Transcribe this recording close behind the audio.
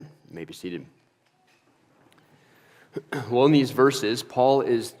You may be seated. Well, in these verses, Paul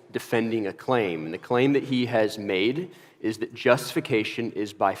is defending a claim, and the claim that he has made is that justification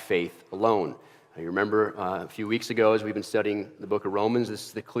is by faith alone. Now, you remember a few weeks ago as we've been studying the book of Romans, this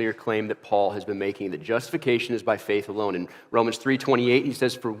is the clear claim that Paul has been making, that justification is by faith alone. In Romans 3:28, he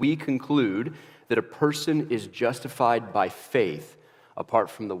says, "For we conclude that a person is justified by faith apart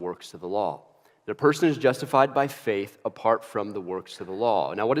from the works of the law." That a person is justified by faith apart from the works of the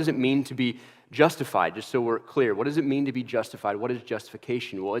law. Now, what does it mean to be justified? Just so we're clear, what does it mean to be justified? What is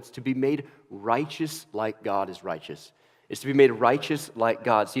justification? Well, it's to be made righteous like God is righteous. It's to be made righteous like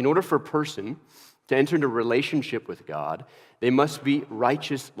God. See, in order for a person to enter into a relationship with God, they must be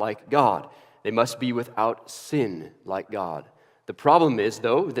righteous like God. They must be without sin like God. The problem is,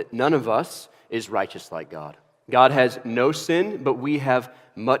 though, that none of us is righteous like God. God has no sin, but we have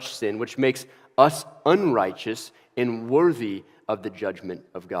much sin, which makes us unrighteous and worthy of the judgment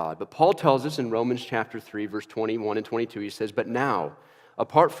of God. But Paul tells us in Romans chapter 3, verse 21 and 22, he says, "But now,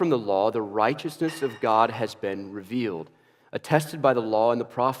 apart from the law, the righteousness of God has been revealed, attested by the law and the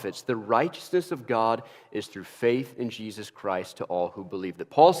prophets. The righteousness of God is through faith in Jesus Christ to all who believe." That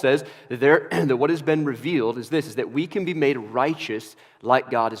Paul says that what has been revealed is this, is that we can be made righteous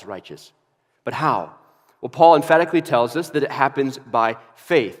like God is righteous. But how? Well, Paul emphatically tells us that it happens by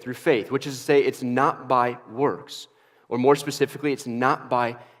faith, through faith, which is to say it's not by works. Or more specifically, it's not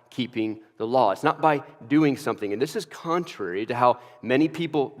by keeping the law. It's not by doing something. And this is contrary to how many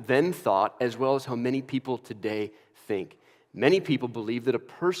people then thought, as well as how many people today think. Many people believe that a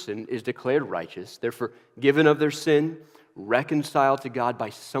person is declared righteous, they're forgiven of their sin, reconciled to God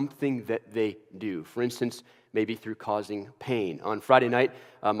by something that they do. For instance, maybe through causing pain. On Friday night,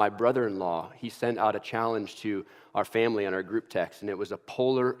 my brother-in-law, he sent out a challenge to our family on our group text, and it was a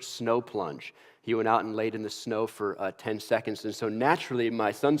polar snow plunge. He went out and laid in the snow for 10 seconds, and so naturally,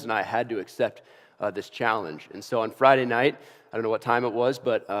 my sons and I had to accept this challenge. And so on Friday night, I don't know what time it was,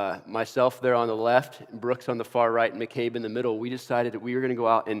 but myself there on the left, Brooks on the far right, and McCabe in the middle, we decided that we were going to go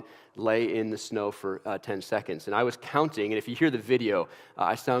out and lay in the snow for 10 seconds. And I was counting, and if you hear the video,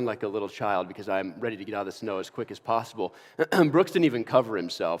 I sound like a little child because I'm ready to get out of the snow as quick as possible. Brooks didn't even cover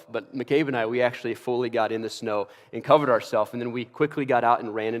himself, but McCabe and I, we actually fully got in the snow and covered ourselves, and then we quickly got out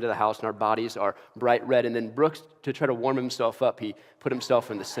and ran into the house, and our bodies are bright red. And then Brooks, to try to warm himself up, he put himself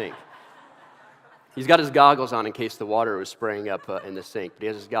in the sink. He's got his goggles on in case the water was spraying up in the sink, but he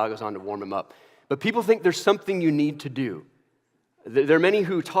has his goggles on to warm him up. But people think there's something you need to do. There are many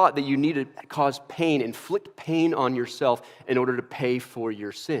who taught that you need to cause pain, inflict pain on yourself in order to pay for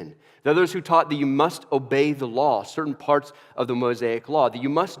your sin. There are others who taught that you must obey the law, certain parts of the Mosaic law, that you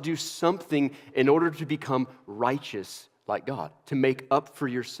must do something in order to become righteous like God, to make up for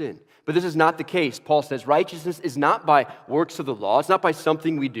your sin. But this is not the case. Paul says righteousness is not by works of the law. It's not by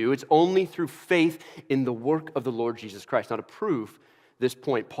something we do. It's only through faith in the work of the Lord Jesus Christ. Now, to prove this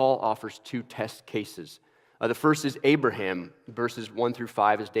point, Paul offers two test cases. The first is Abraham, verses 1 through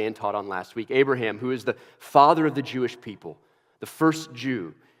 5, as Dan taught on last week. Abraham, who is the father of the Jewish people, the first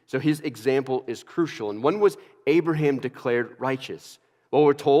Jew. So his example is crucial. And when was Abraham declared righteous? Well,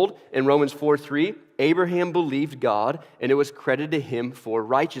 we're told in Romans 4:3, Abraham believed God, and it was credited to him for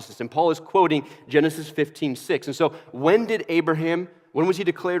righteousness. And Paul is quoting Genesis 15:6. And so when was he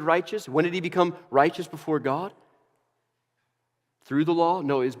declared righteous? When did he become righteous before God? Through the law?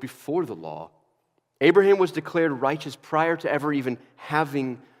 No, it was before the law. Abraham was declared righteous prior to ever even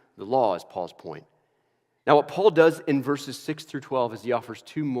having the law, is Paul's point. Now, what Paul does in verses 6 through 12 is he offers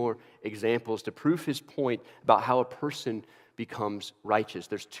two more examples to prove his point about how a person becomes righteous.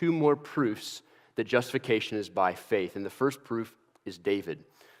 There's two more proofs that justification is by faith, and the first proof is David.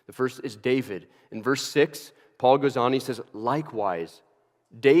 The first is David. In verse 6, Paul goes on, he says, "Likewise,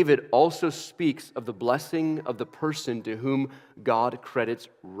 David also speaks of the blessing of the person to whom God credits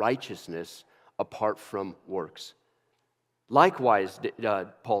righteousness apart from works." Likewise,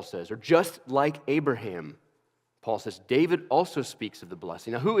 Paul says, or just like Abraham, Paul says, David also speaks of the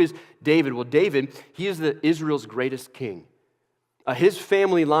blessing. Now, who is David? Well, David, he is Israel's greatest king. His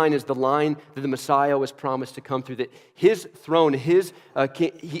family line is the line that the Messiah was promised to come through. That his throne, his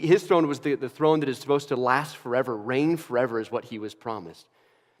throne was the throne that is supposed to last forever, reign forever, is what he was promised.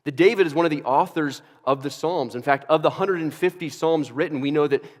 That David is one of the authors of the Psalms. In fact, of the 150 Psalms written, we know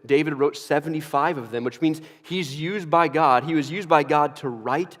that David wrote 75 of them, which means he's used by God. He was used by God to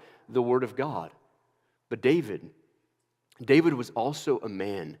write the Word of God. But David was also a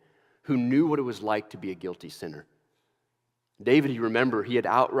man who knew what it was like to be a guilty sinner. David, you remember, he had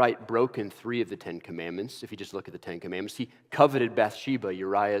outright broken 3 of the 10 commandments. If you just look at the 10 commandments, he coveted Bathsheba,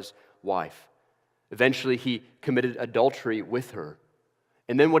 Uriah's wife. Eventually, he committed adultery with her.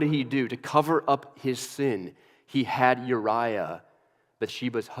 And then what did he do? To cover up his sin, he had Uriah,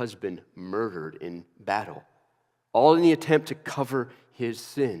 Bathsheba's husband, murdered in battle. All in the attempt to cover his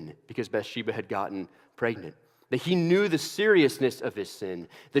sin because Bathsheba had gotten pregnant. That he knew the seriousness of his sin,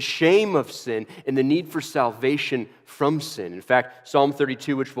 the shame of sin, and the need for salvation from sin. In fact, Psalm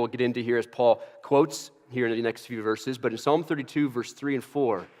 32, which we'll get into here as Paul quotes here in the next few verses, but in Psalm 32, verse 3 and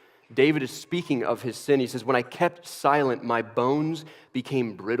 4, David is speaking of his sin. He says, "When I kept silent, my bones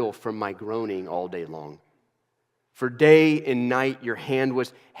became brittle from my groaning all day long. For day and night your hand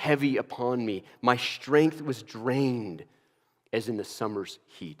was heavy upon me. My strength was drained as in the summer's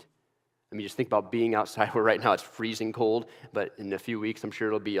heat." I mean, just think about being outside where right now it's freezing cold, but in a few weeks I'm sure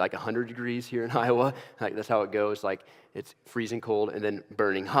it'll be like 100 degrees here in Iowa. Like that's how it goes. Like it's freezing cold and then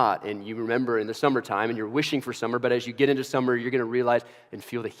burning hot. And you remember in the summertime and you're wishing for summer, but as you get into summer, you're going to realize and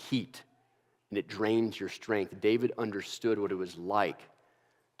feel the heat and it drains your strength. David understood what it was like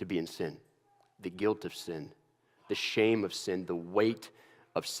to be in sin, the guilt of sin, the shame of sin, the weight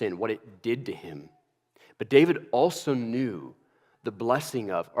of sin, what it did to him. But David also knew the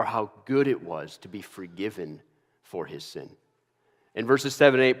blessing of, or how good it was to be forgiven for his sin. In verses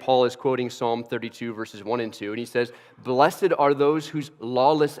 7 and 8, Paul is quoting Psalm 32, verses 1 and 2, and he says, "Blessed are those whose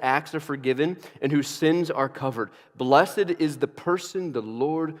lawless acts are forgiven and whose sins are covered. Blessed is the person the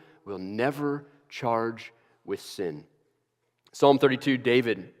Lord will never charge with sin." Psalm 32,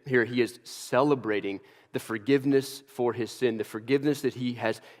 David, here he is celebrating the forgiveness for his sin, the forgiveness that he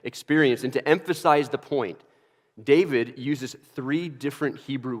has experienced. And to emphasize the point, David uses 3 different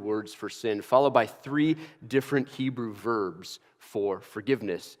Hebrew words for sin, followed by 3 different Hebrew verbs for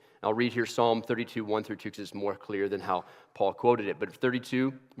forgiveness. I'll read here Psalm 32, 1 through 2, because it's more clear than how Paul quoted it. But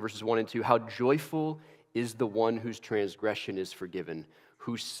 32, verses 1 and 2, "How joyful is the one whose transgression is forgiven,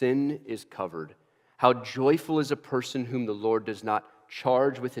 whose sin is covered. How joyful is a person whom the Lord does not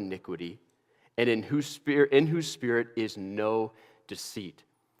charge with iniquity, and in whose spirit is no deceit."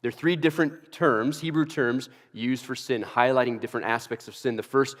 There are 3 different terms, Hebrew terms, used for sin, highlighting different aspects of sin. The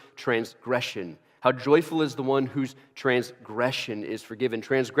first, transgression. How joyful is the one whose transgression is forgiven.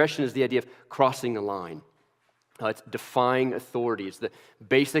 Transgression is the idea of crossing a line. It's defying authority. It's the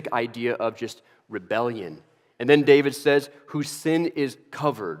basic idea of just rebellion. And then David says, whose sin is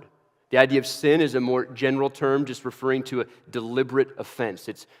covered. The idea of sin is a more general term, just referring to a deliberate offense.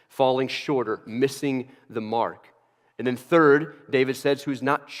 It's falling short or missing the mark. And then third, David says, who is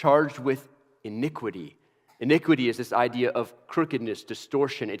not charged with iniquity. Iniquity is this idea of crookedness,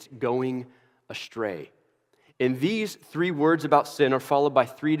 distortion. It's going astray. And these 3 words about sin are followed by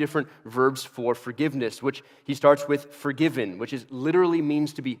 3 different verbs for forgiveness, which he starts with forgiven, which literally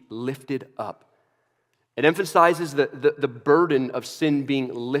means to be lifted up. It emphasizes the burden of sin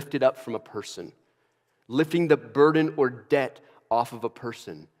being lifted up from a person, lifting the burden or debt off of a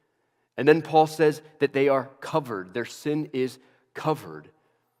person. And then Paul says that they are covered. Their sin is covered.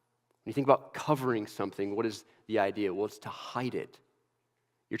 When you think about covering something, what is the idea? Well, it's to hide it.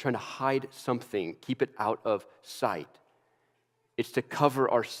 You're trying to hide something, keep it out of sight. It's to cover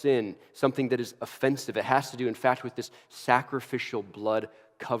our sin, something that is offensive. It has to do, in fact, with this sacrificial blood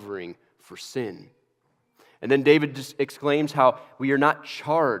covering for sin. And then David just exclaims how we are not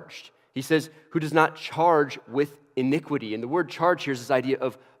charged. He says, who does not charge with iniquity. And the word charge here is this idea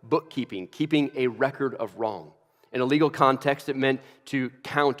of bookkeeping, keeping a record of wrong. In a legal context, it meant to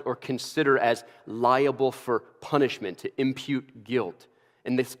count or consider as liable for punishment, to impute guilt.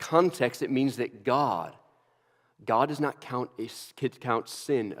 In this context, it means that God does not count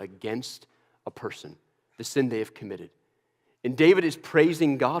sin against a person, the sin they have committed. And David is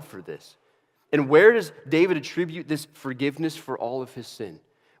praising God for this. And where does David attribute this forgiveness for all of his sin?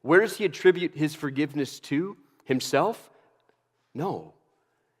 Where does he attribute his forgiveness to? Himself? No.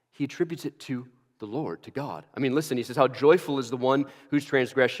 He attributes it to the Lord, to God. I mean, listen, he says, how joyful is the one whose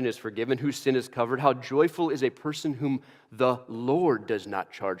transgression is forgiven, whose sin is covered. How joyful is a person whom the Lord does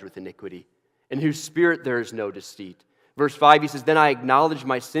not charge with iniquity, in whose spirit there is no deceit. Verse 5, he says, then I acknowledged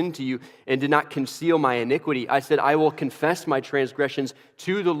my sin to you and did not conceal my iniquity. I said, I will confess my transgressions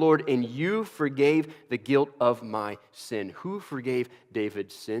to the Lord, and you forgave the guilt of my sin. Who forgave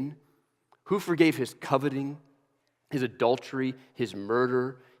David's sin? Who forgave his coveting, his adultery, his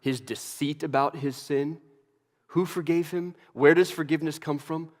murder, his deceit about his sin? Who forgave him? Where does forgiveness come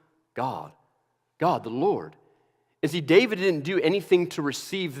from? God, the Lord. And see, David didn't do anything to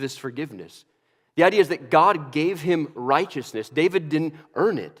receive this forgiveness. The idea is that God gave him righteousness. David didn't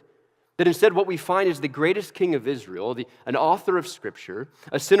earn it. That instead what we find is the greatest king of Israel, an author of Scripture,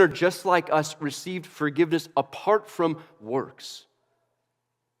 a sinner just like us, received forgiveness apart from works,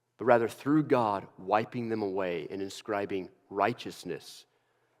 but rather through God wiping them away and inscribing righteousness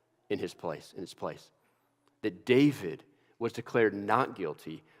in its place. That David was declared not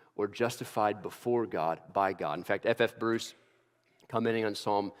guilty or justified before God by God. In fact, F.F. Bruce, commenting on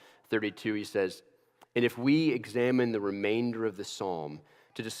Psalm 32, he says, "And if we examine the remainder of the psalm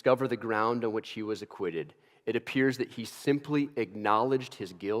to discover the ground on which he was acquitted, it appears that he simply acknowledged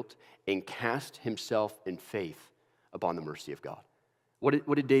his guilt and cast himself in faith upon the mercy of God."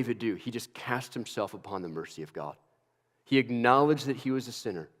 What did David do? He just cast himself upon the mercy of God. He acknowledged that he was a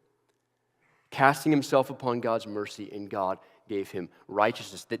sinner, casting himself upon God's mercy, and God gave him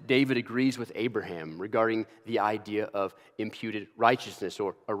righteousness. That David agrees with Abraham regarding the idea of imputed righteousness,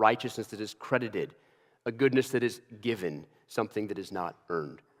 or a righteousness that is credited, a goodness that is given, something that is not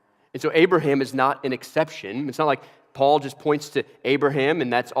earned. And so Abraham is not an exception. It's not like Paul just points to Abraham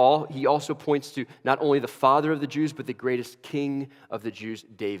and that's all. He also points to not only the father of the Jews, but the greatest king of the Jews,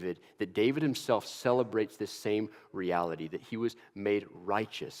 David. That David himself celebrates this same reality, that he was made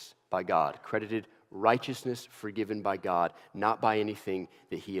righteous by God, credited righteousness forgiven by God, not by anything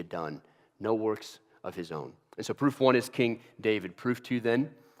that he had done, no works of his own. And so proof one is King David. Proof two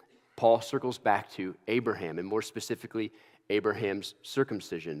then, Paul circles back to Abraham, and more specifically, Abraham's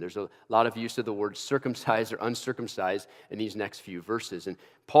circumcision. There's a lot of use of the word circumcised or uncircumcised in these next few verses. And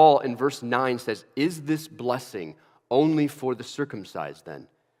Paul in verse 9 says, "Is this blessing only for the circumcised then?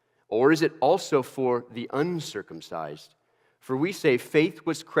 Or is it also for the uncircumcised? For we say faith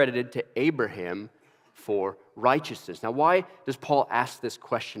was credited to Abraham for righteousness." Now, why does Paul ask this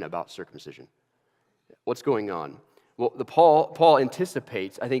question about circumcision? What's going on? Well, Paul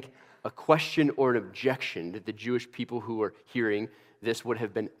anticipates, I think, a question or an objection that the Jewish people who are hearing this would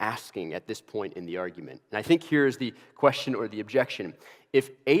have been asking at this point in the argument. And I think here is the question or the objection. If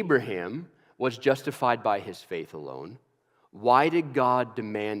Abraham was justified by his faith alone, why did God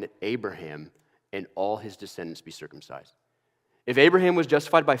demand that Abraham and all his descendants be circumcised? If Abraham was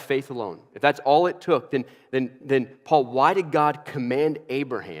justified by faith alone, if that's all it took, then Paul, why did God command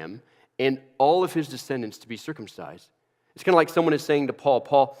Abraham and all of his descendants to be circumcised? It's kind of like someone is saying to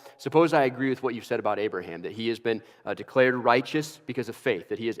Paul, suppose I agree with what you've said about Abraham, that he has been declared righteous because of faith,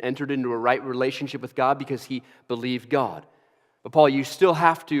 that he has entered into a right relationship with God because he believed God. But Paul, you still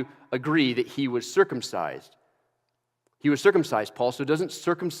have to agree that he was circumcised. He was circumcised, Paul, so doesn't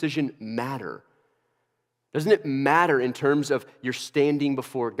circumcision matter? Doesn't it matter in terms of your standing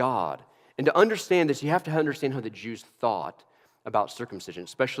before God? And to understand this, you have to understand how the Jews thought about circumcision,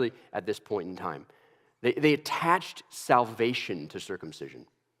 especially at this point in time. They attached salvation to circumcision.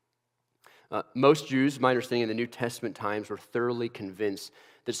 Most Jews, my understanding in the New Testament times, were thoroughly convinced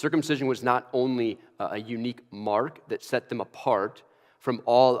that circumcision was not only a unique mark that set them apart from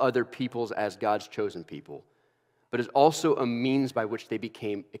all other peoples as God's chosen people, but is also a means by which they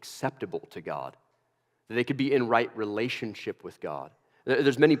became acceptable to God, that they could be in right relationship with God.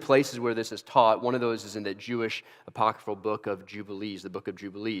 There's many places where this is taught. One of those is in the Jewish apocryphal book of Jubilees, the book of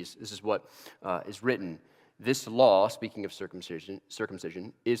Jubilees. This is what is written. "This law," speaking of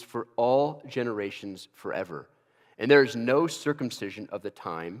circumcision, "is for all generations forever. And there is no circumcision of the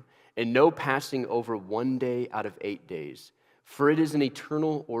time, and no passing over 1 day out of 8 days. For it is an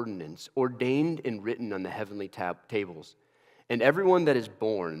eternal ordinance, ordained and written on the heavenly tables. And everyone that is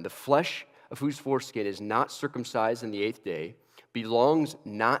born, the flesh of whose foreskin is not circumcised on the 8th day, belongs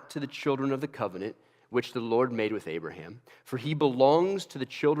not to the children of the covenant which the Lord made with Abraham, for he belongs to the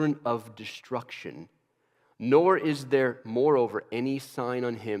children of destruction. Nor is there, moreover, any sign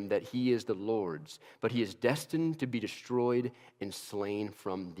on him that he is the Lord's, but he is destined to be destroyed and slain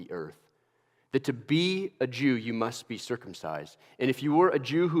from the earth. That to be a Jew, you must be circumcised. And if you were a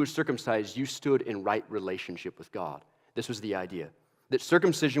Jew who was circumcised, you stood in right relationship with God." This was the idea. That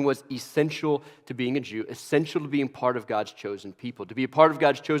circumcision was essential to being a Jew, essential to being part of God's chosen people. To be a part of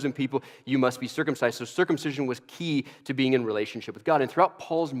God's chosen people, you must be circumcised. So circumcision was key to being in relationship with God. And throughout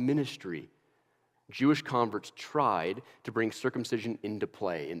Paul's ministry, Jewish converts tried to bring circumcision into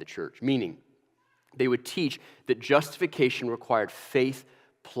play in the church, meaning they would teach that justification required faith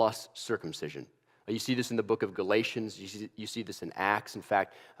plus circumcision. You see this in the book of Galatians. You see this in Acts. In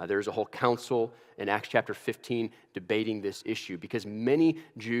fact, there's a whole council in Acts chapter 15 debating this issue because many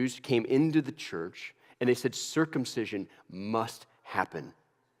Jews came into the church and they said circumcision must happen.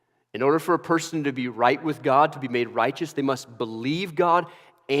 In order for a person to be right with God, to be made righteous, they must believe God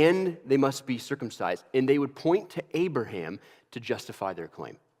and they must be circumcised. And they would point to Abraham to justify their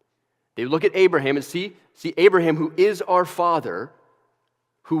claim. They would look at Abraham and see Abraham, who is our father,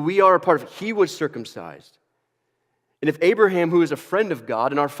 who we are a part of, he was circumcised. And if Abraham, who is a friend of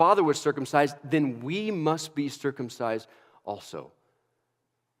God, and our father was circumcised, then we must be circumcised also.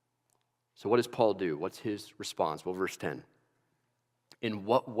 So what does Paul do? What's his response? Well, verse 10. In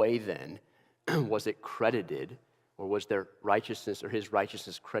what way then was it credited, or was their righteousness or his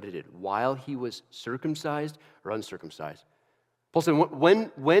righteousness credited? While he was circumcised or uncircumcised? Paul said,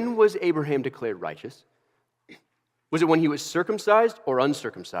 when was Abraham declared righteous? Was it when he was circumcised or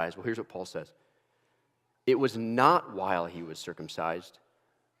uncircumcised? Well, here's what Paul says. It was not while he was circumcised,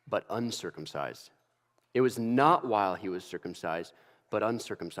 but uncircumcised. It was not while he was circumcised, but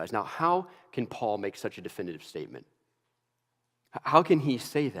uncircumcised. Now, how can Paul make such a definitive statement? How can he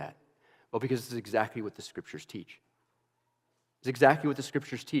say that? Well, because this is exactly what the Scriptures teach. It's exactly what the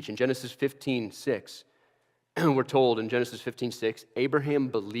Scriptures teach. In Genesis 15:6, we're told in Genesis 15:6, Abraham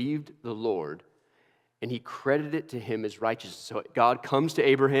believed the Lord, and he credited it to him as righteousness. So God comes to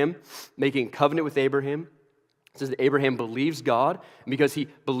Abraham, making a covenant with Abraham. It says that Abraham believes God, and because he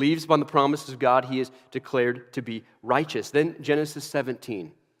believes upon the promises of God, he is declared to be righteous. Then Genesis 17,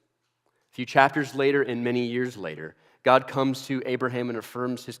 a few chapters later and many years later, God comes to Abraham and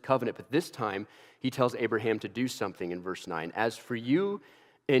affirms his covenant, but this time he tells Abraham to do something in verse 9. As for you,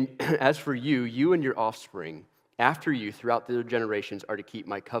 you and your offspring after you throughout the generations are to keep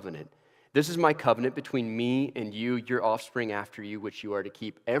my covenant. This is my covenant between me and you, your offspring after you, which you are to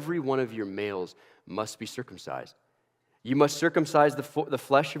keep. Every one of your males must be circumcised. You must circumcise the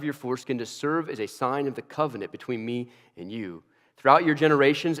flesh of your foreskin to serve as a sign of the covenant between me and you. Throughout your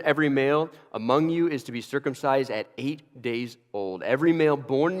generations, every male among you is to be circumcised at 8 days old. Every male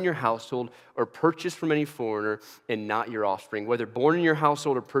born in your household or purchased from any foreigner and not your offspring, whether born in your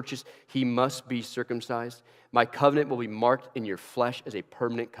household or purchased, he must be circumcised. My covenant will be marked in your flesh as a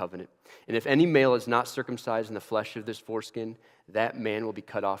permanent covenant. And if any male is not circumcised in the flesh of this foreskin, that man will be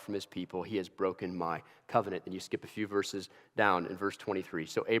cut off from his people. He has broken my covenant. And you skip a few verses down in verse 23.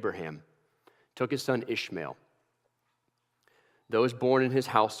 So Abraham took his son Ishmael, those born in his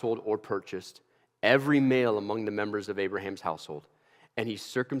household or purchased, every male among the members of Abraham's household, and he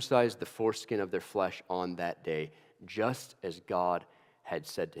circumcised the foreskin of their flesh on that day, just as God had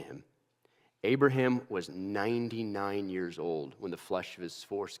said to him. Abraham was 99 years old when the flesh of his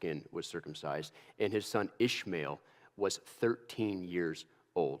foreskin was circumcised, and his son Ishmael was 13 years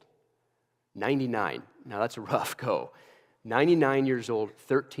old. 99. Now that's a rough go. 99 years old,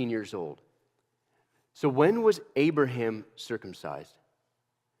 13 years old. So when was Abraham circumcised?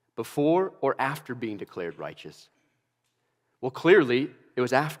 Before or after being declared righteous? Well, clearly, it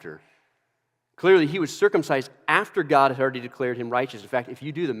was after. Clearly, he was circumcised after God had already declared him righteous. In fact, if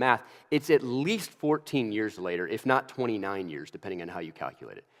you do the math, it's at least 14 years later, if not 29 years, depending on how you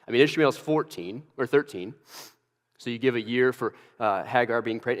calculate it. I mean, Ishmael's 14 or 13, so you give a year for Hagar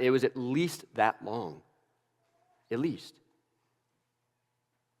being pregnant. It was at least that long. At least.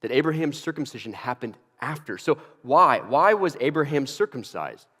 That Abraham's circumcision happened after. So why? Why was Abraham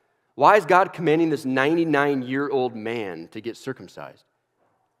circumcised? Why is God commanding this 99-year-old man to get circumcised?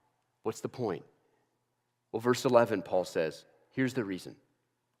 What's the point? Well, verse 11, Paul says, here's the reason.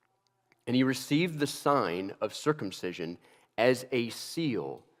 And he received the sign of circumcision as a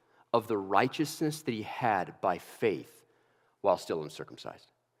seal of the righteousness that he had by faith while still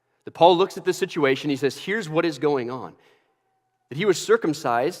uncircumcised. That Paul looks at this situation, he says, here's what is going on. That he was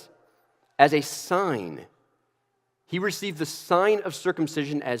circumcised as a sign. He received the sign of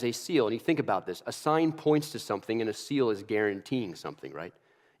circumcision as a seal. And you think about this. A sign points to something, and a seal is guaranteeing something, right?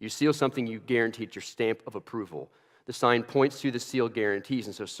 You seal something, you guarantee it's your stamp of approval. The sign points to, the seal guarantees.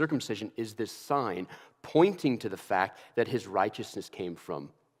 And so circumcision is this sign pointing to the fact that his righteousness came from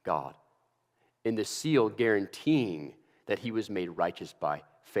God. And the seal guaranteeing that he was made righteous by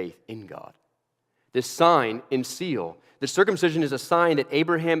faith in God. This sign and seal, the circumcision is a sign that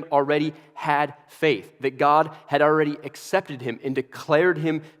Abraham already had faith, that God had already accepted him and declared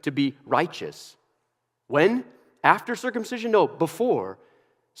him to be righteous. When? After circumcision? No, before.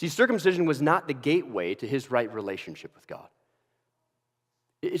 See, circumcision was not the gateway to his right relationship with God.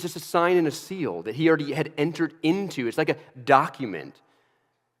 It's just a sign and a seal that he already had entered into. It's like a document.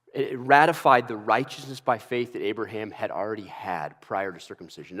 It ratified the righteousness by faith that Abraham had already had prior to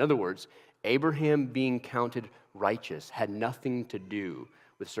circumcision. In other words, Abraham being counted righteous had nothing to do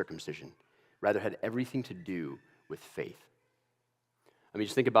with circumcision. Rather, had everything to do with faith. I mean,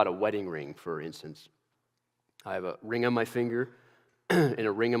 just think about a wedding ring, for instance. I have a ring on my finger, and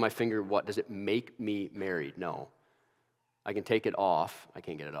a ring on my finger, what? Does it make me married? No. I can take it off. I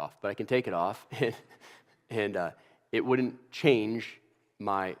can't get it off, but I can take it off, and it wouldn't change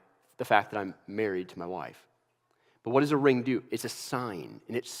the fact that I'm married to my wife. But what does a ring do? It's a sign,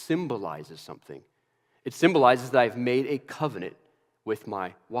 and it symbolizes something. It symbolizes that I've made a covenant with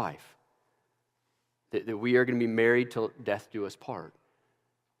my wife, that we are going to be married till death do us part.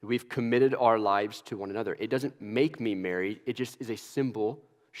 We've committed our lives to one another. It doesn't make me married. It just is a symbol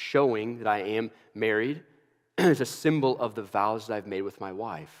showing that I am married. It's a symbol of the vows that I've made with my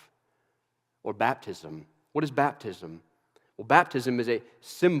wife. Or baptism. What is baptism? Well, baptism is a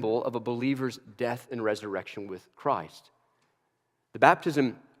symbol of a believer's death and resurrection with Christ. The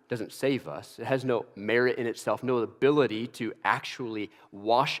baptism doesn't save us. It has no merit in itself, no ability to actually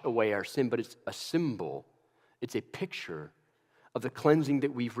wash away our sin, but it's a symbol. It's a picture of the cleansing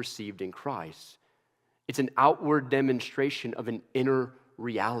that we've received in Christ. It's an outward demonstration of an inner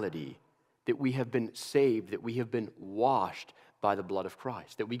reality that we have been saved, that we have been washed by the blood of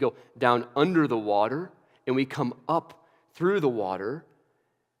Christ, that we go down under the water and we come up through the water,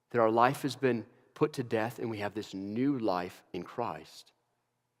 that our life has been put to death and we have this new life in Christ.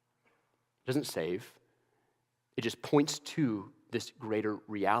 It doesn't save. It just points to this greater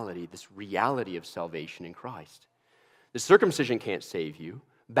reality, this reality of salvation in Christ. The circumcision can't save you.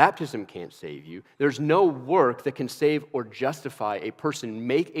 Baptism can't save you. There's no work that can save or justify a person,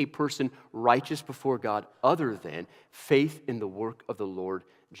 make a person righteous before God other than faith in the work of the Lord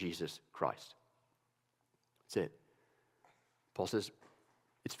Jesus Christ. That's it. Paul says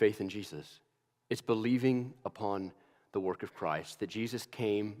it's faith in Jesus. It's believing upon the work of Christ, that Jesus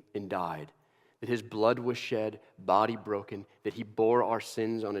came and died, that his blood was shed, body broken, that he bore our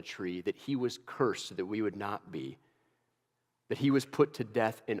sins on a tree, that he was cursed so that we would not be, that he was put to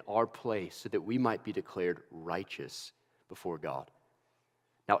death in our place so that we might be declared righteous before God.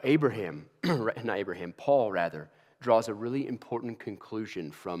 Now Paul draws a really important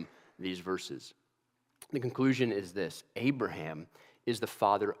conclusion from these verses. The conclusion is this: Abraham is the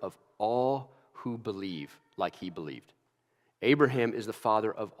father of all who believe like he believed. Abraham is the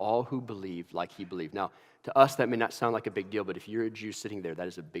father of all who believe like he believed. Now, to us, that may not sound like a big deal, but if you're a Jew sitting there, that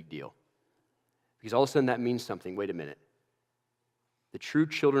is a big deal. Because all of a sudden that means something. Wait a minute. The true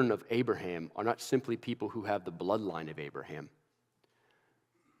children of Abraham are not simply people who have the bloodline of Abraham.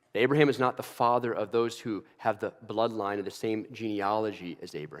 Abraham is not the father of those who have the bloodline of the same genealogy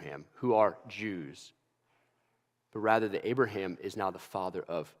as Abraham, who are Jews. But rather, that Abraham is now the father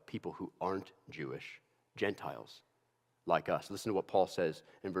of people who aren't Jewish, Gentiles, like us. Listen to what Paul says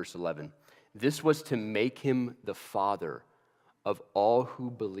in verse 11. This was to make him the father of all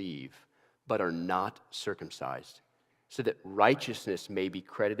who believe, but are not circumcised, so that righteousness may be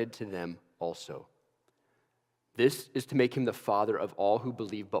credited to them also. This is to make him the father of all who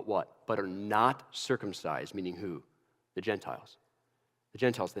believe, but what? But are not circumcised, meaning who? The Gentiles. The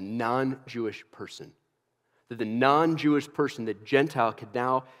Gentiles, the non-Jewish person. That the non-Jewish person, the Gentile,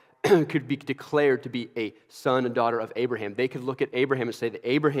 could be declared to be a son and daughter of Abraham. They could look at Abraham and say that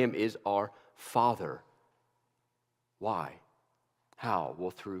Abraham is our father. Why? How?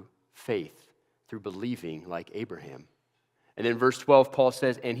 Well, through faith, through believing like Abraham. And then verse 12, Paul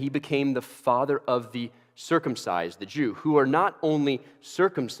says, and he became the father of the circumcised, the Jew, who are not only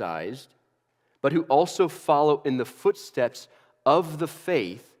circumcised, but who also follow in the footsteps of the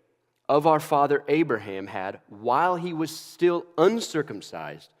faith of our father Abraham had while he was still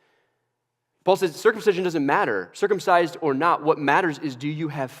uncircumcised. Paul says circumcision doesn't matter, circumcised or not. What matters is, do you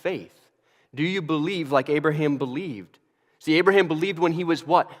have faith? Do you believe like Abraham believed? See, Abraham believed when he was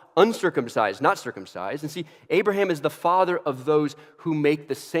what? Uncircumcised, not circumcised. And see, Abraham is the father of those who make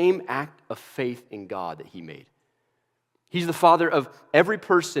the same act of faith in God that he made. He's the father of every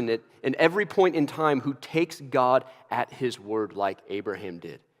person at every point in time who takes God at his word like Abraham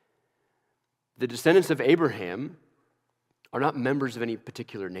did. The descendants of Abraham are not members of any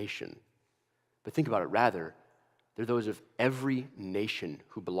particular nation. But think about it, rather, they're those of every nation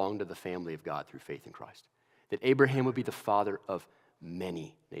who belong to the family of God through faith in Christ. That Abraham would be the father of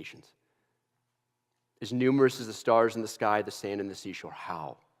many nations. As numerous as the stars in the sky, the sand, and the seashore.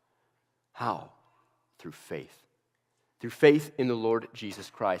 How? How? Through faith. Through faith in the Lord Jesus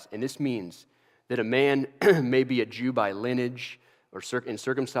Christ. And this means that a man may be a Jew by lineage or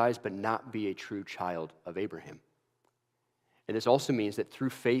circumcised, but not be a true child of Abraham. And this also means that through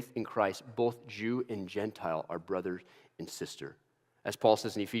faith in Christ, both Jew and Gentile are brother and sister. As Paul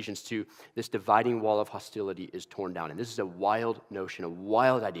says in Ephesians 2, this dividing wall of hostility is torn down. And this is a wild notion, a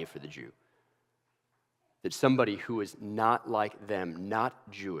wild idea for the Jew. That somebody who is not like them, not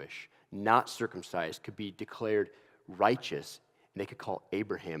Jewish, not circumcised, could be declared righteous, and they could call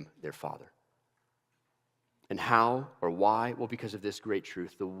Abraham their father. And how or why? Well, because of this great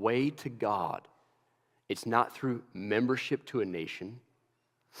truth. The way to God, it's not through membership to a nation.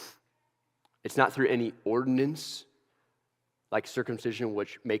 It's not through any ordinance like circumcision,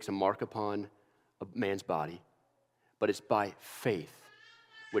 which makes a mark upon a man's body. But it's by faith,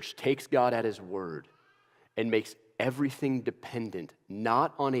 which takes God at his word and makes everything dependent,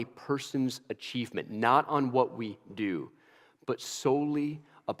 not on a person's achievement, not on what we do, but solely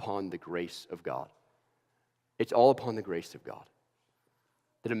upon the grace of God. It's all upon the grace of God.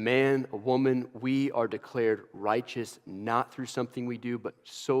 That a man, a woman, we are declared righteous not through something we do, but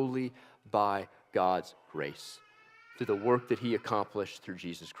solely by God's grace, through the work that he accomplished through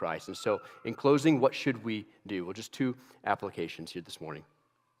Jesus Christ. And so, in closing, what should we do? Well, just two applications here this morning.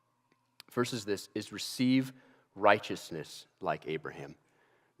 First is this, is receive righteousness like Abraham.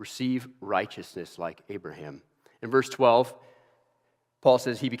 Receive righteousness like Abraham. In verse 12, Paul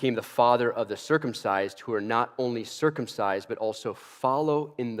says he became the father of the circumcised who are not only circumcised, but also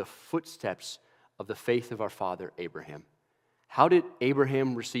follow in the footsteps of the faith of our father Abraham. How did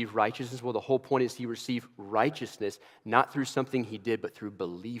Abraham receive righteousness? Well, the whole point is he received righteousness not through something he did, but through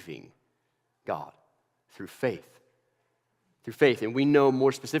believing God, through faith. Through faith, and we know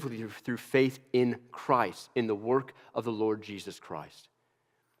more specifically through faith in Christ, in the work of the Lord Jesus Christ.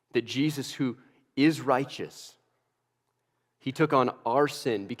 That Jesus, who is righteous, he took on our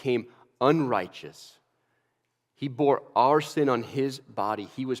sin, became unrighteous. He bore our sin on his body.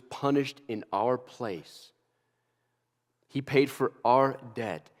 He was punished in our place. He paid for our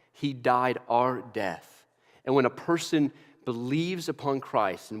debt. He died our death. And when a person believes upon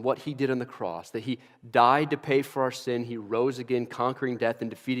Christ and what he did on the cross, that he died to pay for our sin, he rose again, conquering death and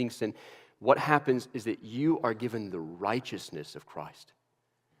defeating sin, what happens is that you are given the righteousness of Christ.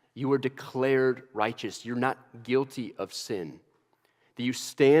 You are declared righteous. You're not guilty of sin. That you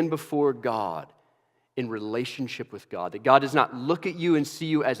stand before God in relationship with God. That God does not look at you and see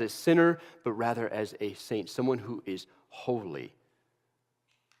you as a sinner, but rather as a saint, someone who is holy,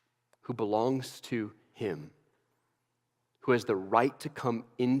 who belongs to him, who has the right to come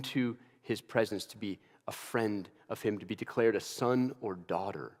into his presence, to be a friend of him, to be declared a son or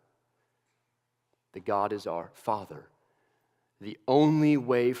daughter. That God is our Father. The only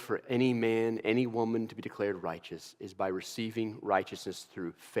way for any man, any woman to be declared righteous is by receiving righteousness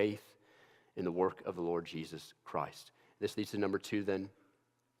through faith in the work of the Lord Jesus Christ. This leads to number two then.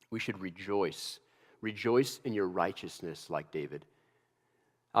 We should rejoice. Rejoice in your righteousness like David.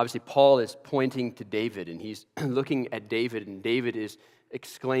 Obviously, Paul is pointing to David, and he's looking at David, and David is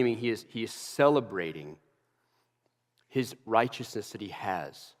exclaiming, he is celebrating his righteousness that he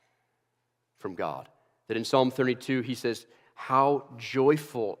has from God. That in Psalm 32, he says, how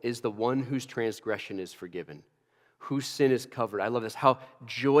joyful is the one whose transgression is forgiven, whose sin is covered. I love this. How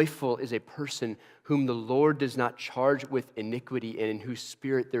joyful is a person whom the Lord does not charge with iniquity and in whose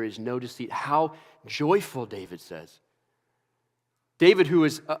spirit there is no deceit. How joyful, David says. David, who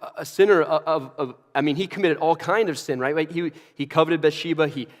is a sinner he committed all kind of sin, right? He coveted Bathsheba.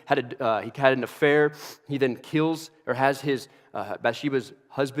 He had an affair. He then kills or has his Bathsheba's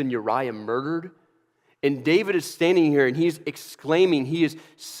husband Uriah murdered. And David is standing here and he's exclaiming, he is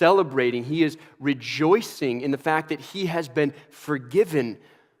celebrating, he is rejoicing in the fact that he has been forgiven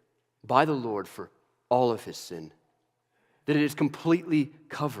by the Lord for all of his sin. That it is completely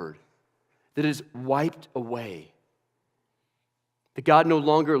covered. That it is wiped away. That God no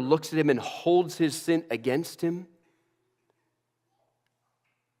longer looks at him and holds his sin against him.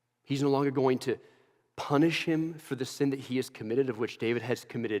 He's no longer going to punish him for the sin that he has committed, of which David has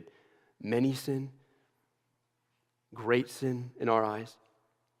committed many sin, great sin in our eyes,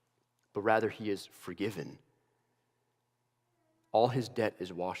 but rather he is forgiven. All his debt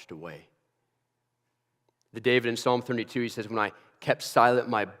is washed away. The David in Psalm 32, he says, when I kept silent,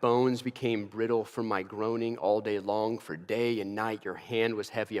 my bones became brittle from my groaning all day long. For day and night your hand was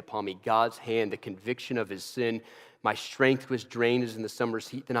heavy upon me. God's hand, the conviction of his sin. My strength was drained as in the summer's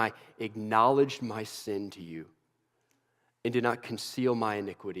heat. Then I acknowledged my sin to you and did not conceal my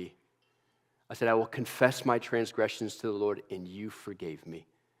iniquity. I said, I will confess my transgressions to the Lord, and you forgave me.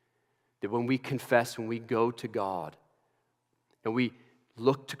 That when we confess, when we go to God, and we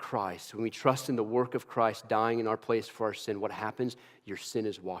look to Christ, when we trust in the work of Christ dying in our place for our sin, what happens? Your sin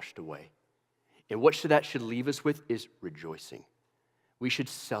is washed away. And what that should leave us with is rejoicing. We should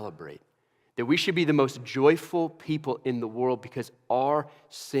celebrate. That we should be the most joyful people in the world because our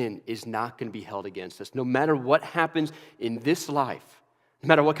sin is not going to be held against us. No matter what happens in this life, no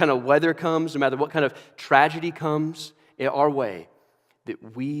matter what kind of weather comes, no matter what kind of tragedy comes in our way,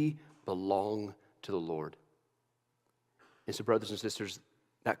 that we belong to the Lord. And so, brothers and sisters,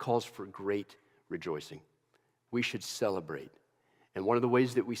 that calls for great rejoicing. We should celebrate. And one of the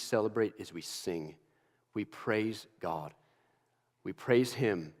ways that we celebrate is we sing. We praise God. We praise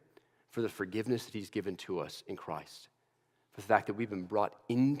him for the forgiveness that he's given to us in Christ. For the fact that we've been brought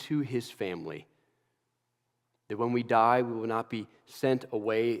into his family. That when we die, we will not be sent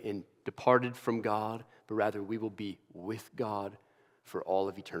away and departed from God, but rather we will be with God for all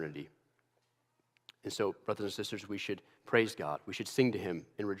of eternity. And so, brothers and sisters, we should praise God. We should sing to him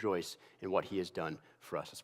and rejoice in what he has done for us.